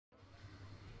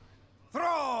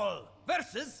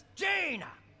versus Jaina.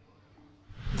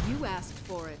 You asked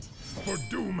for it. For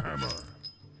Doomhammer.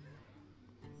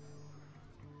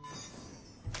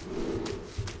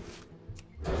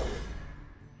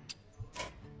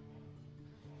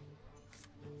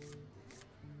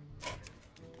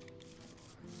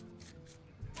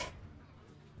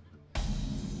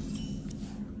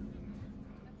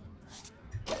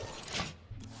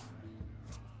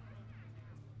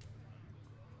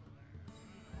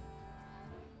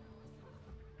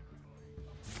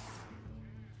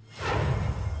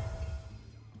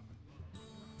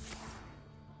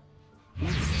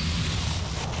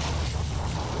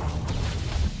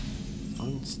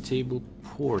 Unstable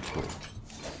portal.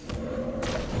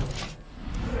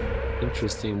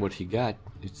 Interesting what he got.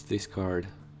 It's this card.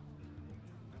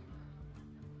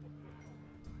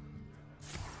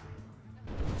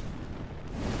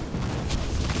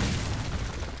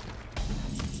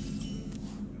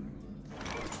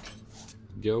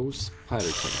 Goes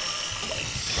Pyrokin.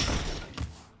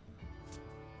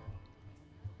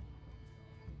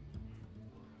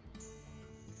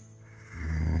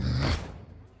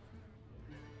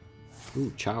 Ooh,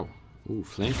 Chow. Ooh,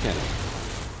 Flame Cannon.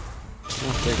 Oh,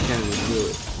 Flame Cannon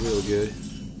is real good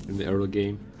in the early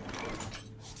game.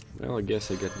 Well, I guess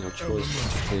I got no choice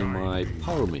to play my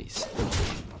Power Mace.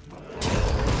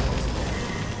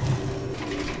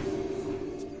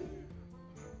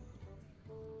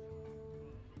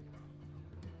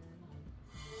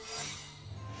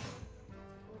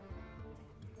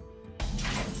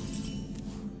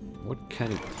 What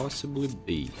can it possibly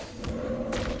be?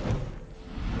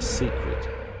 Secret.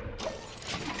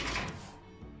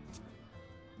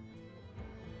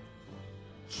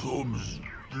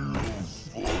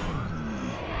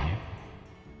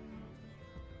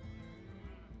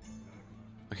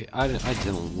 Okay, I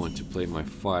don't want to play my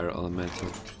fire elemental,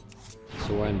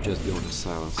 so I'm just going to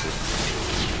silence it.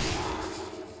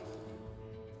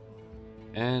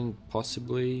 And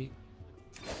possibly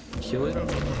kill it?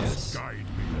 Yes.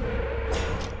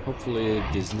 Hopefully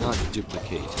it does not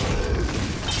duplicate.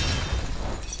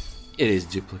 It is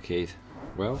duplicate.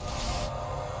 Well.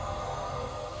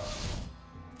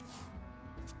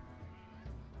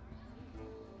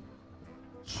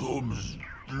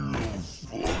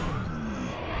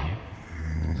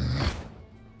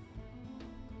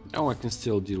 Oh, I can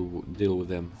still deal with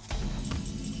them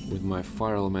with my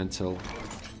fire elemental.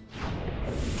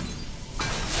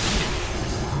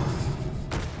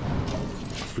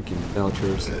 Freaking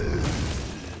belchers.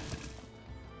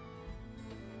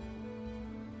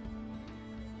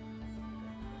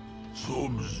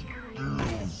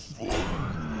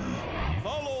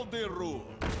 Follow the rule.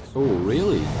 Oh,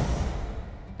 really?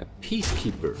 A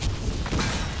peacekeeper.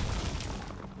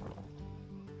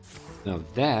 Now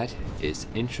that is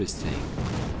interesting.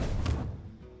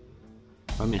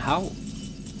 I mean, how?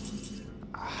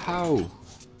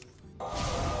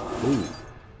 Ooh.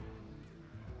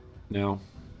 No.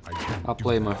 I'll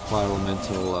play my fire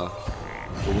elemental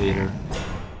later.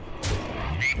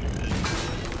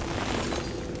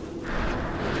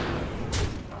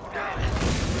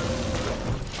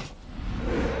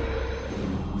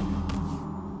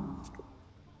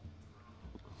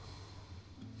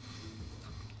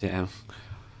 Damn.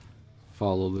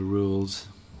 Follow the rules.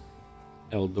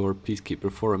 Eldor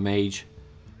Peacekeeper for a mage.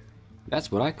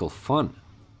 That's what I call fun.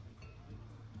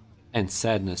 And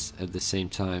sadness at the same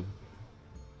time.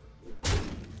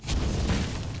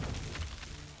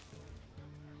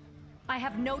 I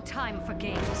have no time for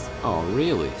games. Oh,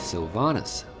 really?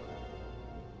 Sylvanas?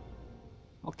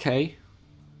 Okay.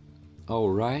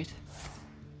 Alright.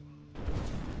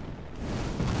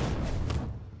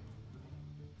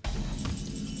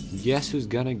 Guess who's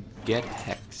gonna get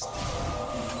hexed?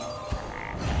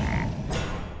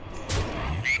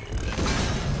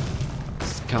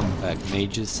 Scumbag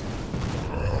mages.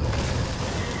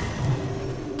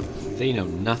 They know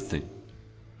nothing.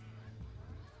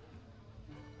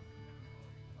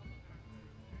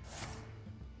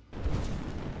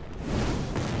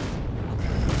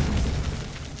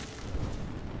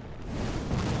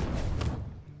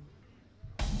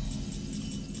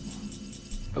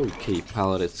 Okay,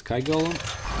 Paladin Sky Golem.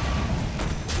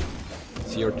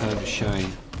 It's your time to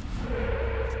shine.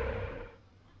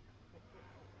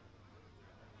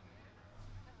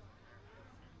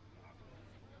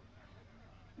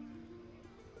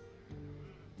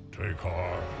 Take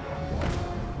heart,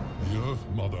 young one. The Earth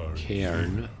Mother.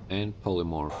 Cairn and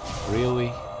Polymorph.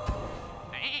 Really?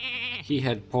 He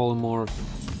had Polymorph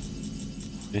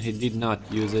and he did not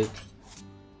use it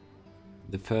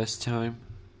the first time.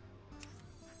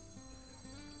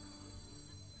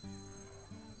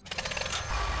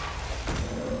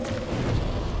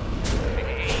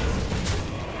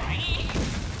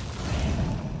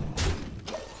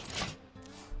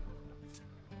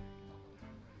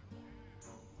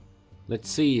 Let's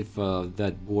see if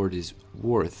that board is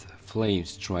worth flame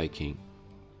striking.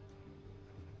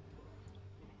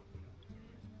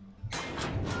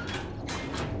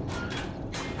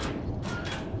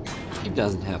 It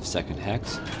doesn't have second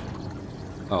hex.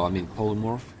 Oh, I mean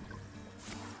polymorph.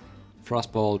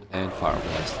 Frostbolt and fire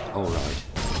blast. Alright.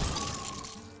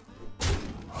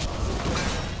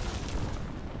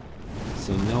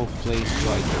 So no flame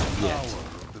striker yet.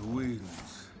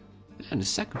 And a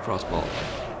second frostbolt.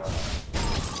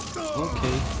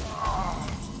 Okay.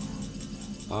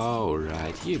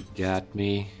 Alright, you got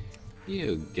me.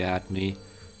 You got me.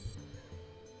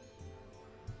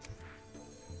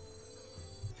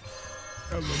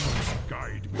 Elements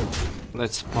guide me.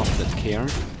 Let's pop that cairn.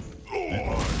 The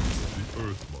eyes of the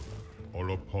Earth Mother are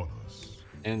upon us.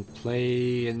 And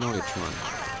play a Neutron.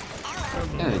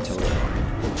 And a teleport.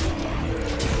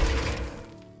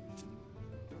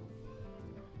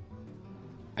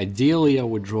 Ideally I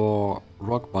would draw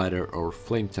Rockbiter or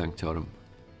Flame Tank Totem.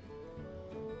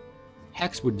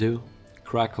 Hex would do.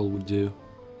 Crackle would do.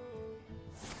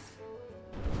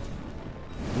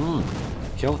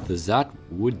 Kel'Thuzad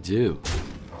would do.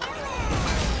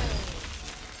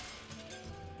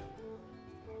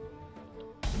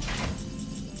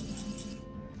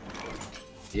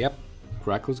 Yep,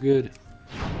 Crackle's good.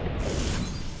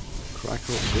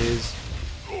 Crackle is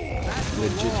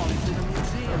legitimate.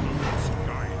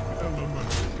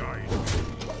 Elements guide.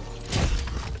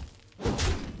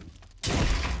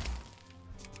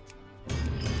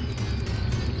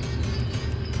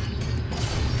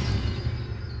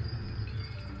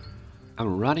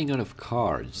 I'm running out of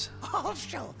cards. I'll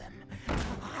show them.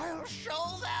 I'll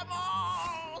show them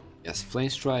all. Yes, Flame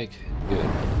Strike, good.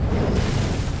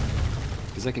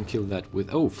 Because I can kill that with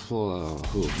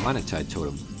Manatide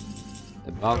Totem.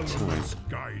 About time. Elements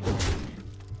guide me.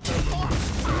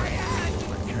 I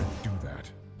can't do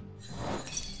that.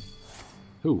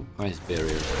 Ooh, Ice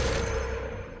Barrier.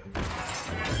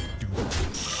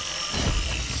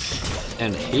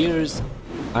 And here's,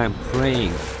 I'm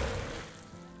praying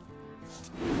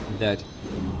that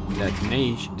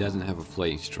mage doesn't have a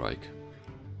Flame Strike.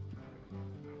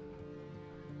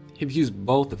 He've used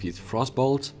both of his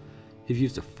Frostbolts. He've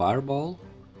used a Fireball.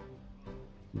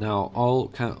 Now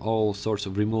all sorts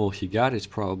of removal he got is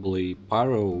probably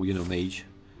Pyro, mage.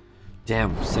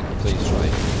 Damn, second Flame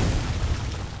Strike.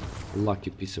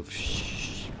 Lucky piece of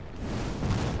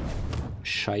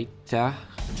shite.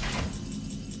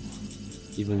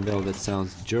 Even though that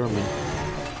sounds German.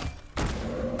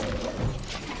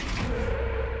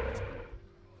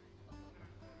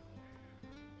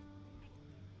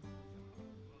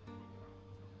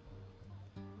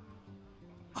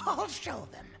 I'll show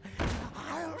them.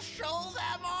 I'll show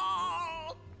them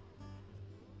all.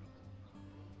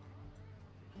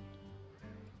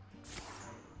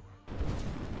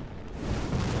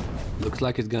 Looks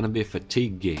like it's gonna be a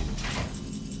fatigue game.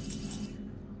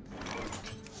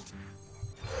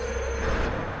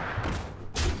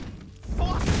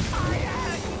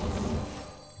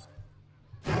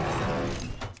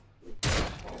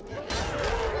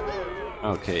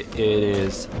 Okay, it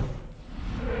is.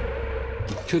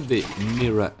 It could be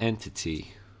mirror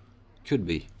entity. Could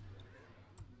be.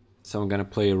 So I'm gonna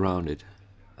play around it.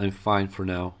 I'm fine for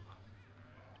now.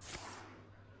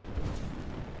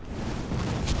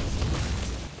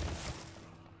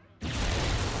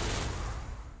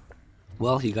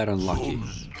 Well, he got unlucky.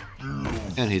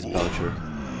 And his Belcher.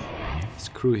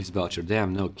 Screw his Belcher.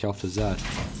 Damn, no, Kel'Thuzad.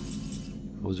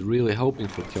 I was really hoping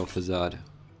for Kel'Thuzad.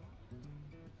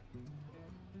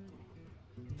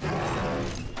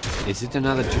 Is it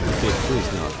another duplicate?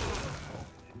 Please not.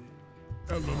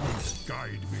 Elements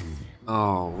guide me.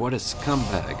 Oh, what a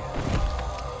scumbag.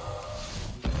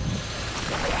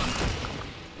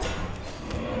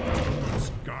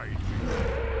 Elements guide me.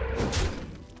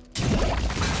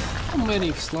 How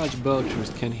many Sludge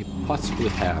Belchers can he possibly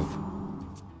have?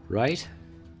 Right?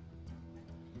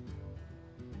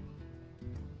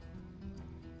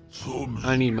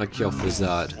 I need my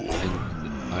Kel'Thuzad,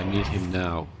 and I need him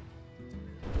now.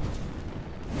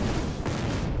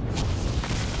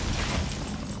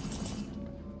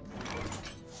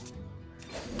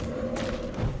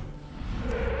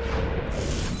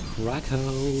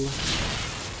 Crackle.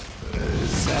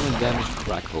 7 damage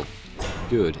crackle.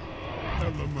 Good.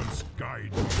 Elements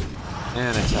guide me.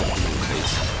 And attack him in the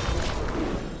face.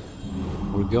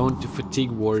 We're going to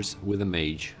fatigue wars with a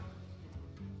mage.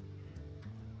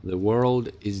 The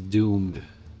world is doomed.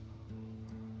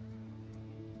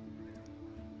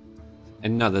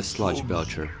 Another Sludge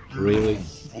Belcher. Really?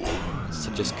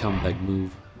 Such a scumbag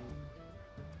move.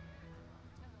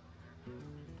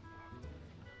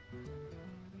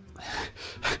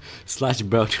 Slash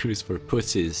belchers for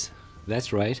pussies.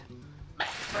 That's right.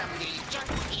 From the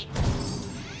junkie.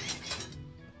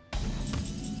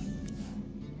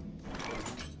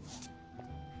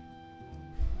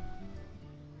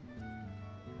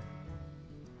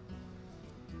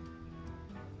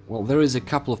 Well, there is a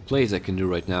couple of plays I can do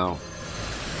right now.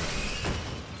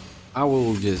 I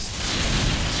will just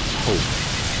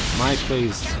hope. My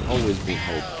play's always been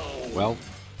hope. Well,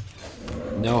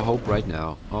 no hope right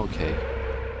now. Okay.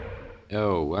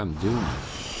 Oh, I'm doomed.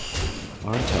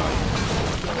 Aren't I?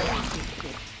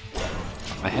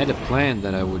 I had a plan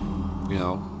that I would, you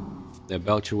know, the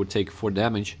Belcher would take 4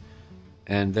 damage,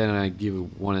 and then I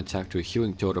give one attack to a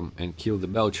healing totem and kill the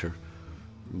Belcher.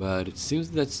 But it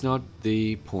seems that's not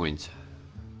the point.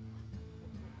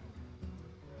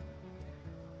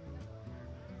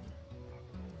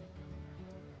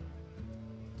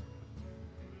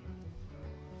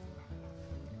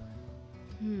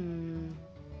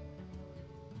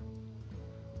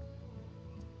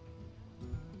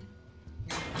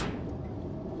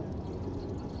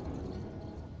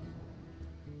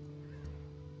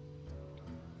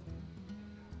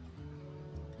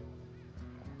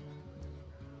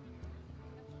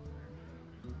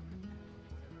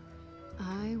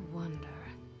 I wonder.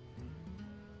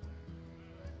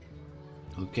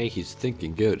 Okay, he's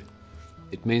thinking good.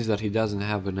 It means that he doesn't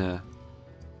have an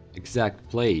exact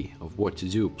play of what to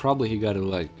do. Probably he got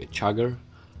like a chugger,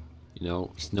 you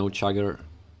know, snow chugger,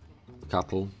 a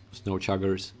couple snow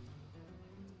chuggers.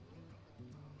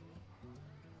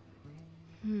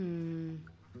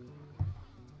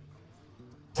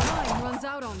 Time runs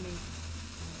out on me.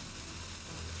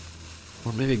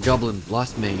 Or maybe Goblin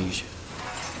Blast Mage.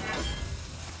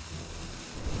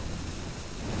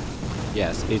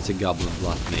 Yes, it's a Goblin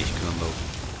Blast Mage combo.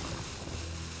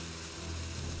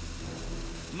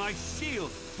 My shield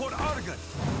for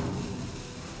Argus!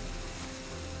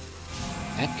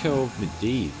 Echo of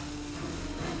Medivh.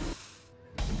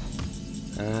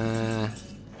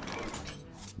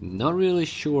 Not really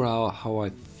sure how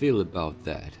I feel about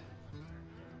that.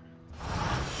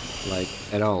 Like,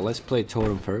 at all. Let's play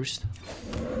Totem first.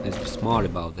 Let's be smart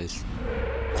about this.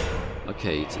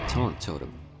 Okay, it's a taunt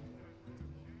totem.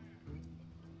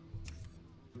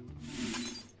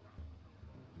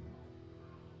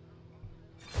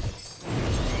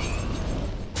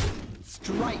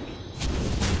 Strike.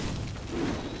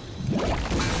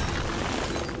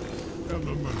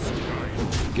 Elements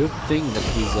guide. Good thing that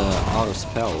he's out of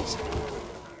spells.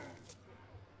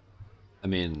 I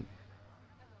mean,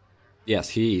 yes,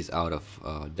 he is out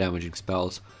of damaging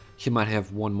spells. He might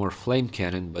have one more flame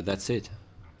cannon, but that's it.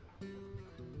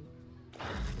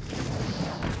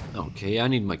 Okay, I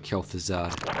need my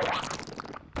Kel'Thuzad.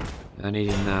 I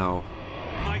need him now.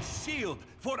 My shield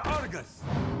for Argus!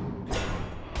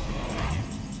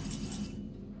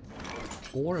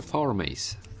 Or a power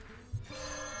mace.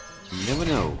 You never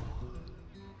know.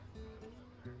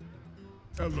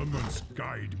 Elements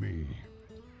guide me.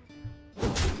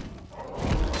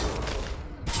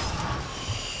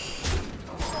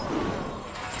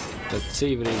 Let's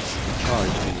see if it is a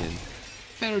charge minion.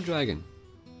 Feather Dragon.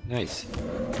 Nice.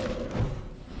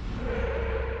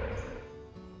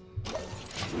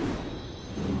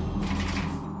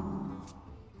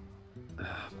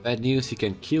 Bad news, he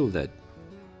can kill that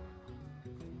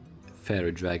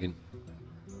Fairy Dragon.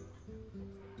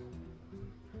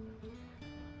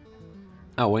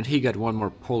 Oh, and he got one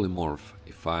more polymorph,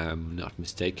 if I am not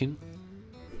mistaken.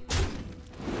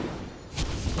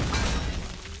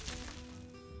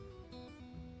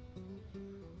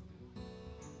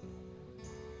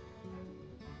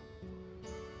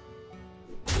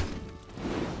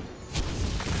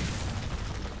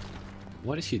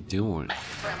 What is he doing?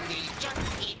 From the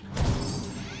junkie.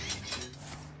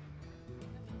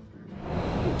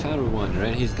 Time to wonder,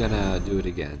 and he's gonna do it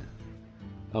again.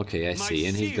 Okay, I see,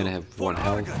 and he's gonna have 1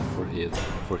 health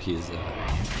for his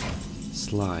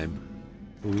slime.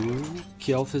 Ooh,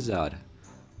 Kel'Thuzad.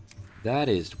 That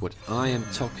is what I am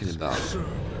talking about.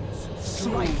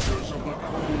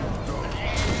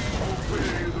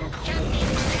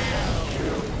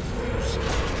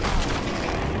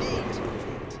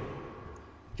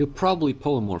 He'll probably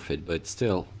polymorph it, but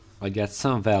still, I get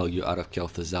some value out of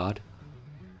Kel'Thuzad.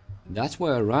 That's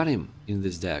why I run him in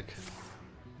this deck.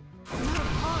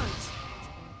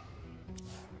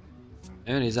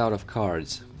 And he's out of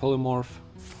cards. Polymorph?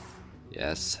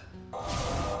 Yes.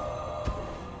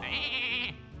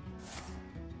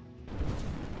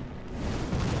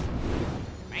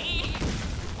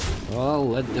 Well,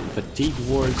 let the fatigue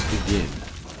wars begin.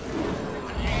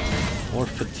 Or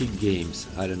fatigue games,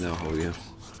 I don't know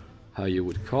how you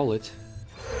would call it.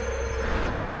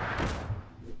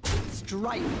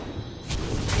 Strike.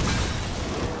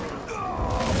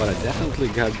 But I definitely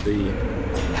got the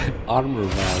armor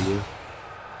value.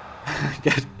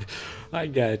 I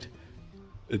got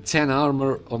 10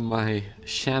 armor on my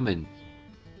Shaman.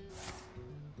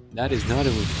 That is not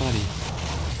even funny.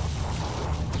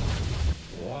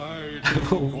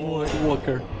 White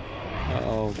Walker.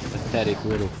 Oh, pathetic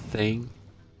little thing.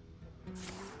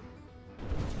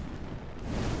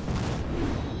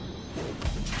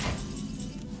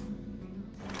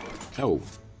 Oh.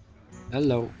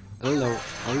 Hello. Hello.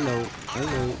 Hello.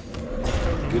 Hello.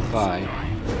 Goodbye.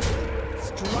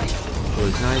 It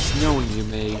was nice knowing you,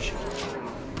 mage.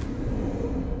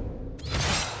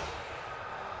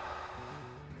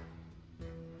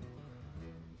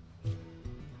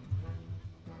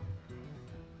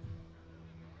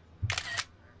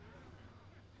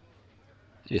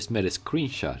 I just made a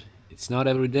screenshot. It's not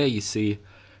every day you see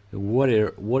a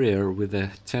warrior with a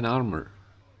 10 armor.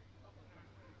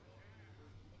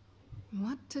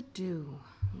 What to do?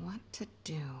 What to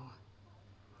do?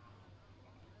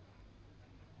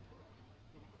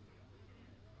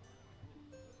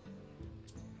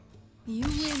 You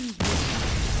win.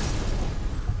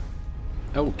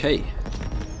 Okay.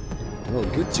 Well,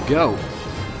 good to go.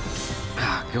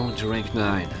 Going to rank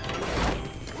 9.